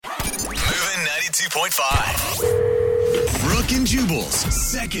92.5. Brooke and Jubal's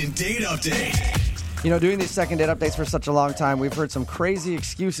second date update. You know, doing these second date updates for such a long time, we've heard some crazy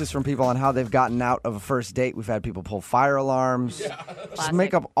excuses from people on how they've gotten out of a first date. We've had people pull fire alarms, just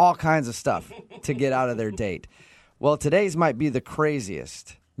make up all kinds of stuff to get out of their date. Well, today's might be the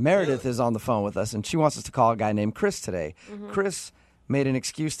craziest. Meredith is on the phone with us, and she wants us to call a guy named Chris today. Chris made an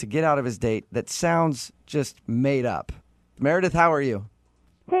excuse to get out of his date that sounds just made up. Meredith, how are you?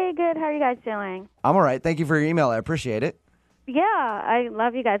 Hey, good. How are you guys doing? I'm all right. Thank you for your email. I appreciate it. Yeah, I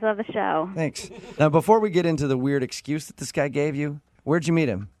love you guys. Love the show. Thanks. Now, before we get into the weird excuse that this guy gave you, where'd you meet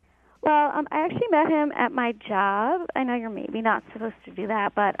him? Well, I actually met him at my job. I know you're maybe not supposed to do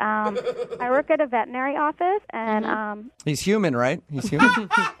that, but I work at a veterinary office, and He's human, right? He's human?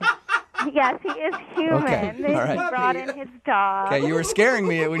 yes, he is human. Okay, all right. He brought in his dog. Okay, you were scaring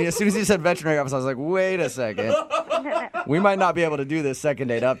me as soon as you said veterinary office. I was like, wait a second. We might not be able to do this second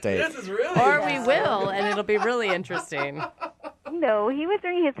date update. This is really Or we will, and it'll be really interesting. No, he was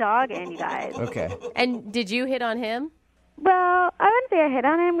bringing his dog in, you guys. Okay. And did you hit on him? Well, I wouldn't say I hit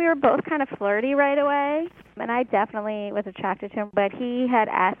on him. We were both kind of flirty right away, and I definitely was attracted to him, but he had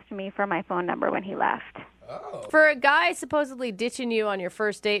asked me for my phone number when he left. For a guy supposedly ditching you on your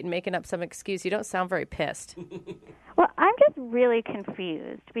first date and making up some excuse, you don't sound very pissed. Well, I'm just really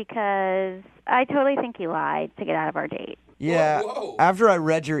confused because I totally think he lied to get out of our date. Yeah, Whoa. after I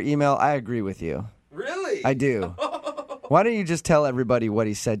read your email, I agree with you. Really? I do. Why don't you just tell everybody what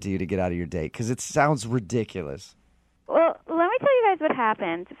he said to you to get out of your date? Because it sounds ridiculous. Well, let me tell you guys what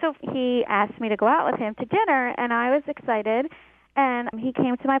happened. So he asked me to go out with him to dinner, and I was excited, and he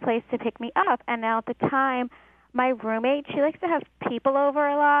came to my place to pick me up. And now at the time, my roommate, she likes to have people over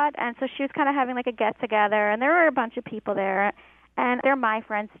a lot, and so she was kind of having like a get-together, and there were a bunch of people there. And they're my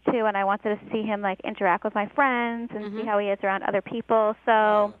friends, too, and I wanted to see him, like, interact with my friends and see how he is around other people.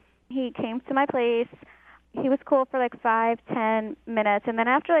 So he came to my place. He was cool for, like, 5-10 minutes. And then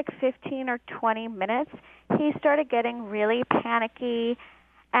after, like, 15 or 20 minutes, he started getting really panicky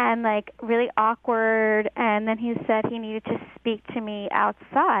and, like, really awkward. And then he said he needed to speak to me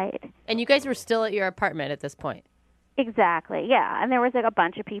outside. And you guys were still at your apartment at this point. Exactly, yeah. And there was like a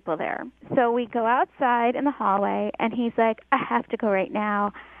bunch of people there. So we go outside in the hallway, and he's like, I have to go right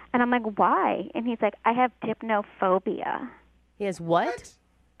now. And I'm like, why? And he's like, I have dipnophobia. He has what?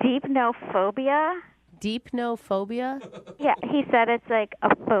 Dipnophobia? Deepnophobia? Yeah, he said it's like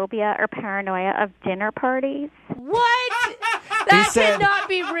a phobia or paranoia of dinner parties. What? That said- cannot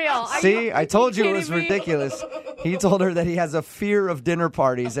be real. Are See, you I told you it was kidding me? ridiculous. He told her that he has a fear of dinner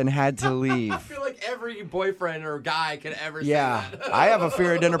parties and had to leave. I feel like every boyfriend or guy could ever Yeah, say that. I have a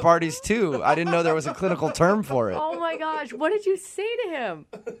fear of dinner parties, too. I didn't know there was a clinical term for it. Oh, my gosh. What did you say to him?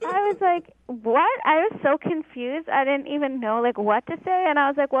 I was like, what? I was so confused. I didn't even know like what to say. And I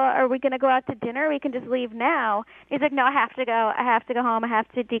was like, well, are we going to go out to dinner? We can just leave now. He's like, no, I have to go. I have to go home. I have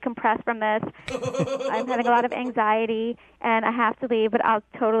to decompress from this. I'm having a lot of anxiety, and I have to leave, but I'll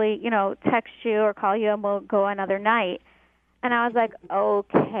totally, text you or call you, and we'll go another night. And I was like,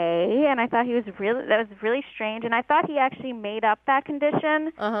 okay. And I thought that was really strange. And I thought he actually made up that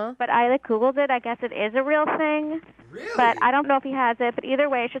condition. But I Googled it. I guess it is a real thing. Really? But I don't know if he has it. But either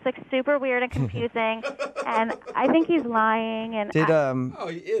way, it's just like super weird and confusing. And I think he's lying. And he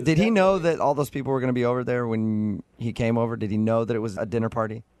is, Did he know that all those people were going to be over there when he came over? Did he know that it was a dinner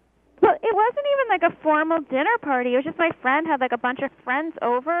party? well, it wasn't even like a formal dinner party. It was just my friend had like a bunch of friends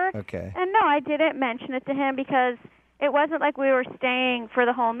over. Okay. And no, I didn't mention it to him because it wasn't like we were staying for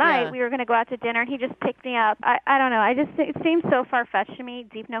the whole night. Yeah. We were going to go out to dinner, and he just picked me up. I don't know. It seems so far-fetched to me,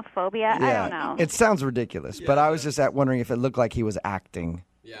 dipnophobia. I don't know. It sounds ridiculous, but I was just wondering if it looked like he was acting,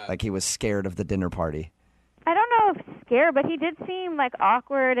 Yeah. like he was scared of the dinner party. I don't know if scared, but he did seem like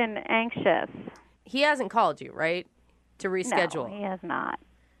awkward and anxious. He hasn't called you, right? To reschedule. No, he has not.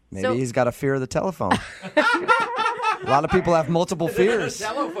 Maybe So- he's got a fear of the telephone. A lot of people have multiple fears.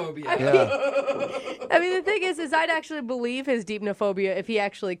 Telephobia. Yeah. I mean, the thing is I'd actually believe his deepnophobia if he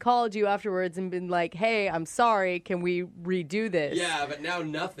actually called you afterwards and been like, hey, I'm sorry, can we redo this? Yeah, but now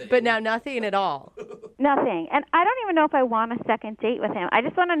nothing. But now nothing at all. Nothing. And I don't even know if I want a second date with him. I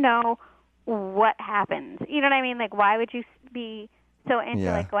just want to know what happens. You know what I mean? Like, why would you be so into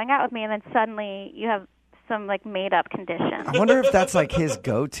Yeah. like going out with me, and then suddenly you have some like made up condition? I wonder if that's like his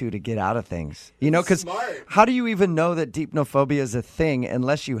go-to to get out of things. Because Smart. how do you even know that deepnophobia is a thing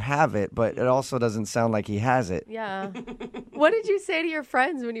unless you have it, but it also doesn't sound like he has it? Yeah. What did you say to your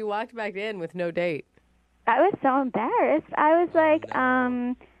friends when you walked back in with no date? I was so embarrassed. I was like,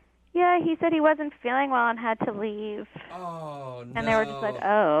 yeah, he said he wasn't feeling well and had to leave. Oh, no. And they were just like,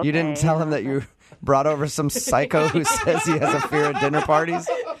 oh, okay. You didn't tell him that you brought over some psycho who says he has a fear of dinner parties?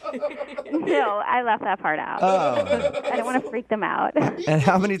 No, I left that part out. Oh. I don't want to freak them out. And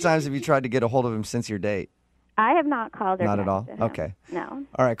how many times have you tried to get a hold of him since your date? I have not called or Not at all? texted him. Okay. No.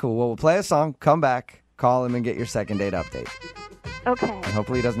 All right, cool. Well, we'll play a song, come back, call him, and get your second date update. Okay. And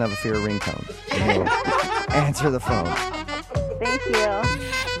hopefully he doesn't have a fear of ringtone. And he'll answer the phone. Thank you.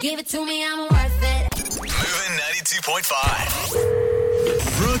 Give it to me, I'm worth it. Moving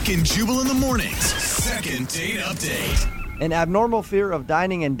 92.5. Brooke and Jubal in the mornings. Second date update. An abnormal fear of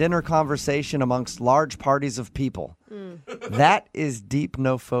dining and dinner conversation amongst large parties of people. That is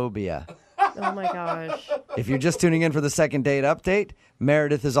deepnophobia. Oh my gosh. If you're just tuning in for the second date update,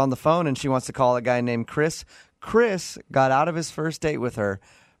 Meredith is on the phone and she wants to call a guy named Chris. Chris got out of his first date with her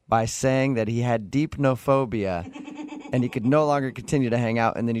by saying that he had deepnophobia and he could no longer continue to hang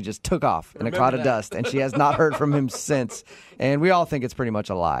out, and then he just took off in a cloud of dust, and she has not heard from him since. And we all think it's pretty much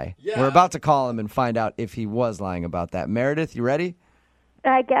a lie. Yeah. We're about to call him and find out if he was lying about that. Meredith, you ready?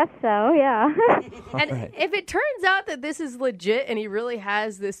 I guess so, yeah. And if it turns out that this is legit and he really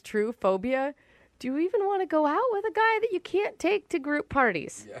has this true phobia, do you even want to go out with a guy that you can't take to group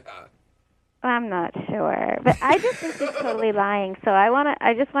parties? Yeah. I'm not sure, but I just think he's totally lying. So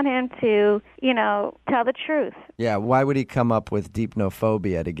I just want him to, tell the truth. Yeah, why would he come up with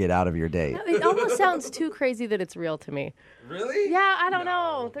deepnophobia to get out of your date? It almost sounds too crazy that it's real to me. Really? Yeah, I don't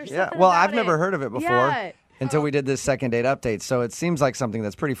know. There's Yeah, something well, about I've never heard of it before. Yeah. Until we did this second date update. So it seems like something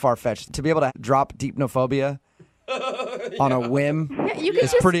that's pretty far-fetched. To be able to drop deepnophobia on a whim you can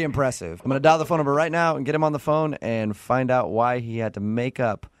is just- pretty impressive. I'm going to dial the phone number right now and get him on the phone and find out why he had to make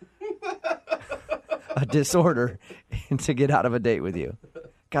up a disorder to get out of a date with you.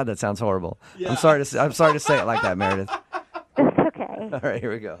 God, that sounds horrible. Yeah. I'm sorry to say it like that, Meredith. It's okay. All right,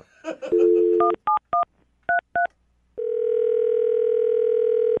 here we go.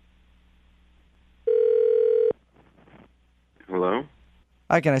 Hello?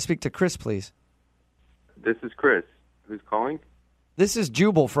 Hi, can I speak to Chris, please? This is Chris. Who's calling? This is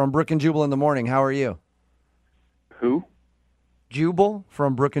Jubal from Brooke and Jubal in the Morning. How are you? Who? Jubal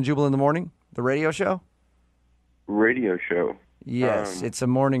from Brooke and Jubal in the Morning, the radio show? Radio show. Yes, it's a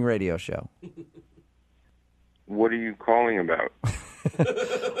morning radio show. What are you calling about?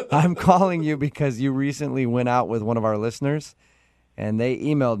 I'm calling you because you recently went out with one of our listeners, and they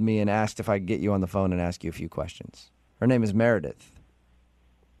emailed me and asked if I could get you on the phone and ask you a few questions. Her name is Meredith.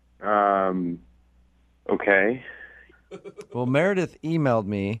 Okay. Well, Meredith emailed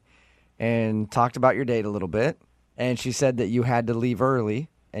me and talked about your date a little bit, and she said that you had to leave early,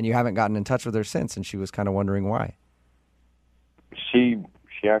 and you haven't gotten in touch with her since, and she was kind of wondering why. She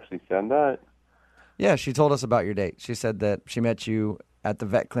actually said that? Yeah, she told us about your date. She said that she met you at the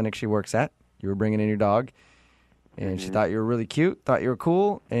vet clinic she works at. You were bringing in your dog, and she thought you were really cute, thought you were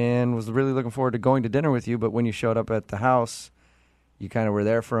cool, and was really looking forward to going to dinner with you. But when you showed up at the house, you kind of were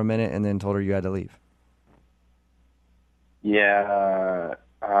there for a minute and then told her you had to leave. Yeah.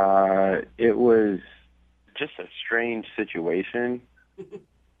 It was just a strange situation.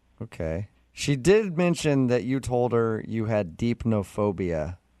 Okay. She did mention that you told her you had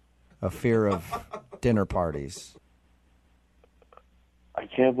deepnophobia, a fear of dinner parties. I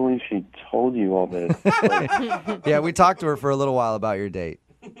can't believe she told you all this. Yeah, we talked to her for a little while about your date.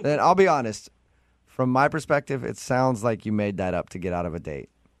 And I'll be honest, from my perspective, it sounds like you made that up to get out of a date.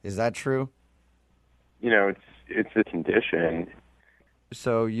 Is that true? It's a condition.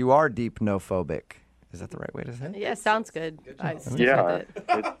 So you are deepnophobic. Is that the right way to say it? Yeah, sounds good. I stick Yeah. with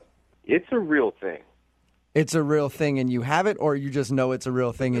it. It's a real thing. It's a real thing and you have it, or you just know it's a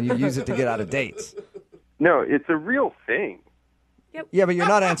real thing and you use it to get out of dates? No, it's a real thing. Yeah, but you're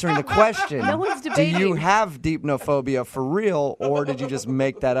not answering the question. No one's Do debating. you have deepnophobia for real, or did you just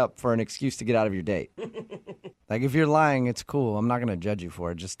make that up for an excuse to get out of your date? Like, if you're lying, it's cool. I'm not going to judge you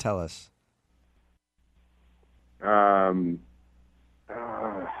for it. Just tell us.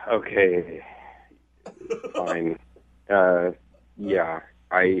 Okay. Fine. Yeah.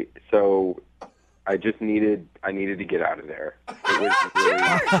 I just needed to get out of there. It was really,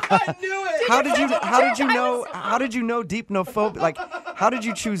 I knew it. How did you know deepnophobia? Like, how did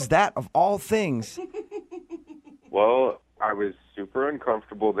you choose that of all things? well, I was super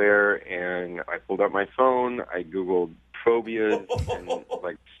uncomfortable there, and I pulled up my phone. I Googled phobias, and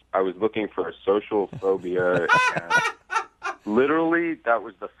I was looking for a social phobia. And literally, that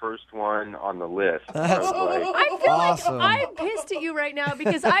was the first one on the list. I was like, I feel Awesome. like I'm pissed at you right now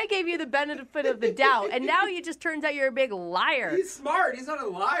because I gave you the benefit of the doubt, and now it just turns out you're a big liar. He's smart. He's not a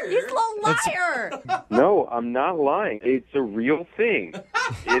liar. He's a liar. no, I'm not lying. It's a real thing.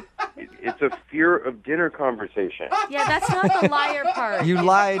 It's a fear of dinner conversation. Yeah, that's not the liar part. You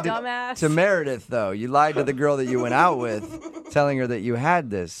lied dumbass. to Meredith, though. You lied to the girl that you went out with, telling her that you had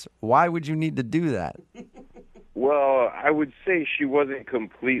this. Why would you need to do that? Well, I would say she wasn't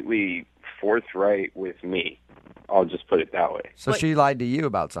completely forthright with me. I'll just put it that way. So she lied to you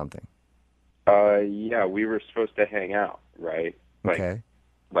about something. Yeah, we were supposed to hang out, right? Okay.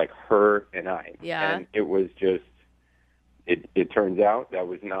 Like her and I. Yeah. And it was just, it turns out that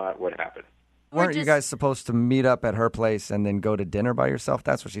was not what happened. Weren't you guys supposed to meet up at her place and then go to dinner by yourself?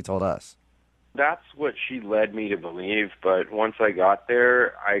 That's what she told us. That's what she led me to believe, but once I got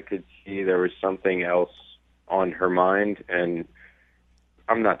there, I could see there was something else on her mind, and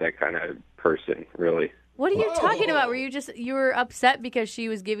I'm not that kind of person, really. What are you talking about? You were upset because she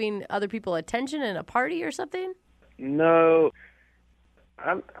was giving other people attention in a party or something? No,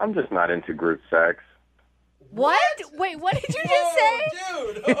 I'm just not into group sex. What? Wait, what did you just say?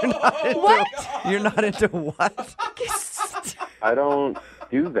 Dude. What? You're not into what? I don't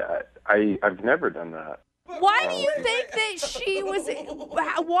do that. I've never done that. Why do you think that she was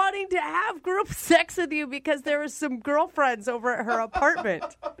wanting to have group sex with you because there were some girlfriends over at her apartment?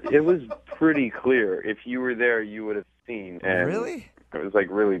 It was pretty clear. If you were there, you would have seen. And Really? It was like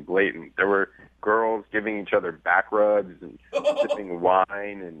really blatant. There were girls giving each other back rubs and sipping wine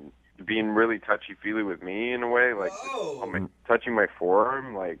and being really touchy-feely with me in a way, like touching my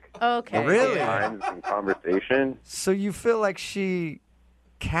forearm, like Okay. Really? times in conversation. So you feel like she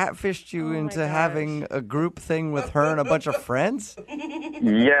catfished you Oh my into gosh. having a group thing with her and a bunch of friends?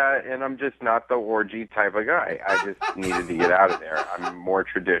 Yeah, and I'm just not the orgy type of guy. I just needed to get out of there. I'm more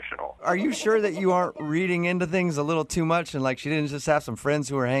traditional. Are you sure that you aren't reading into things a little too much and like she didn't just have some friends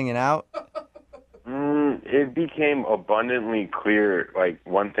who were hanging out? It became abundantly clear, like,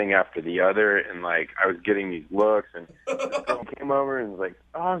 one thing after the other, and, like, I was getting these looks, and the girl came over and was like,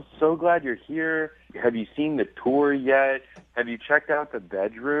 oh, I'm so glad you're here. Have you seen the tour yet? Have you checked out the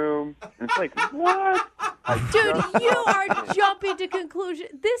bedroom? And it's like, what? Dude, you are jumping to conclusion.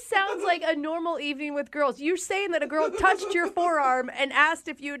 This sounds like a normal evening with girls. You're saying that a girl touched your forearm and asked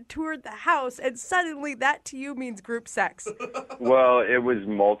if you had toured the house, and suddenly that to you means group sex. Well, it was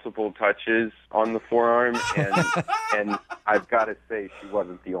multiple touches on the forearm, and I've got to say she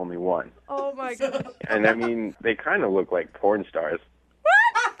wasn't the only one. Oh, my God. And, I mean, they kind of look like porn stars.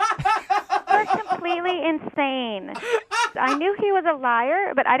 You're completely insane. I knew he was a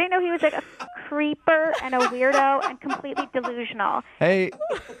liar, but I didn't know he was like a creeper and a weirdo and completely delusional. Hey,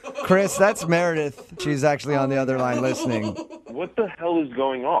 Chris, that's Meredith. She's actually on the other line listening. What the hell is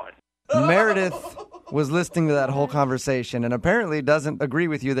going on? Meredith was listening to that whole conversation and apparently doesn't agree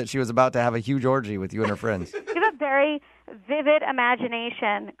with you that she was about to have a huge orgy with you and her friends. You have a very vivid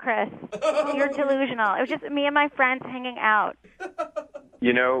imagination, Chris. You're delusional. It was just me and my friends hanging out.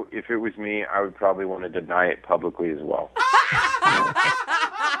 You know, if it was me, I would probably want to deny it publicly as well.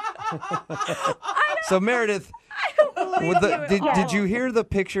 So Meredith, did you hear the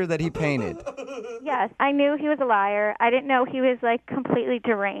picture that he painted? Yes, I knew he was a liar. I didn't know he was like completely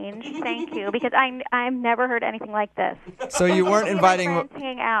deranged. Thank you, because I've never heard anything like this. So you weren't Me and my inviting friends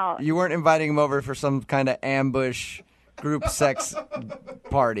hanging out. you weren't inviting him over for some kind of ambush group sex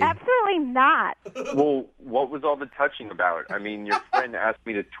party. Absolutely not. Well, what was all the touching about? I mean, your friend asked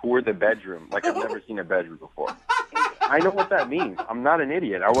me to tour the bedroom like I've never seen a bedroom before. I know what that means. I'm not an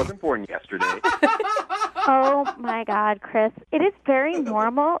idiot. I wasn't born yesterday. Oh, my God, Chris. It is very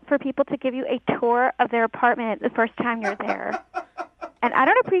normal for people to give you a tour of their apartment the first time you're there. And I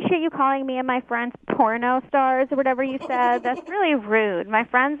don't appreciate you calling me and my friends porno stars or whatever you said. That's really rude. My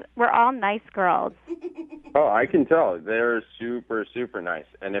friends were all nice girls. Oh, I can tell. They're super, super nice.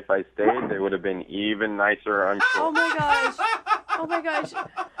 And if I stayed, they would have been even nicer, I'm sure. Oh, my gosh. Oh, my gosh.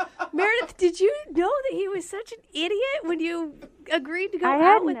 Meredith, did you know that he was such an idiot when you agreed to go I out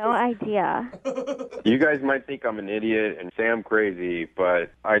had with no idea. You guys might think I'm an idiot and say I'm crazy,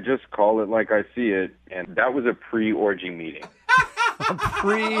 but I just call it like I see it. And that was a pre-orgy meeting.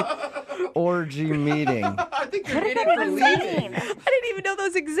 Pre-orgy meeting. I think you're What does getting that for even leaving. mean? I didn't even know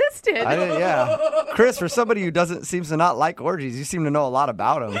those existed. I didn't, yeah. Chris, for somebody who seems to not like orgies, you seem to know a lot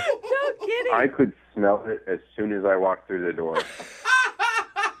about them. No kidding. I could smell it as soon as I walked through the door.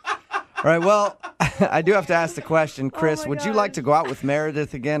 All right, well, I do have to ask the question. Chris, my would you gosh. like to go out with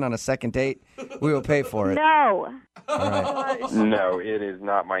Meredith again on a second date? We will pay for it. No. All right. No, it is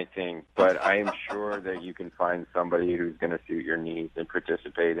not my thing, but I am sure that you can find somebody who's going to suit your needs and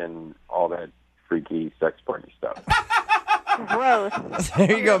participate in all that freaky sex party stuff. Gross.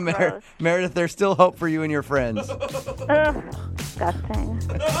 There you go, Gross. Meredith. There's still hope for you and your friends. Ugh. Disgusting.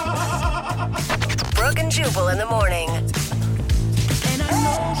 Brooke and Jubal in the morning.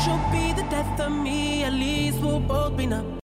 know she'll be the death of me. At least we'll both be numb.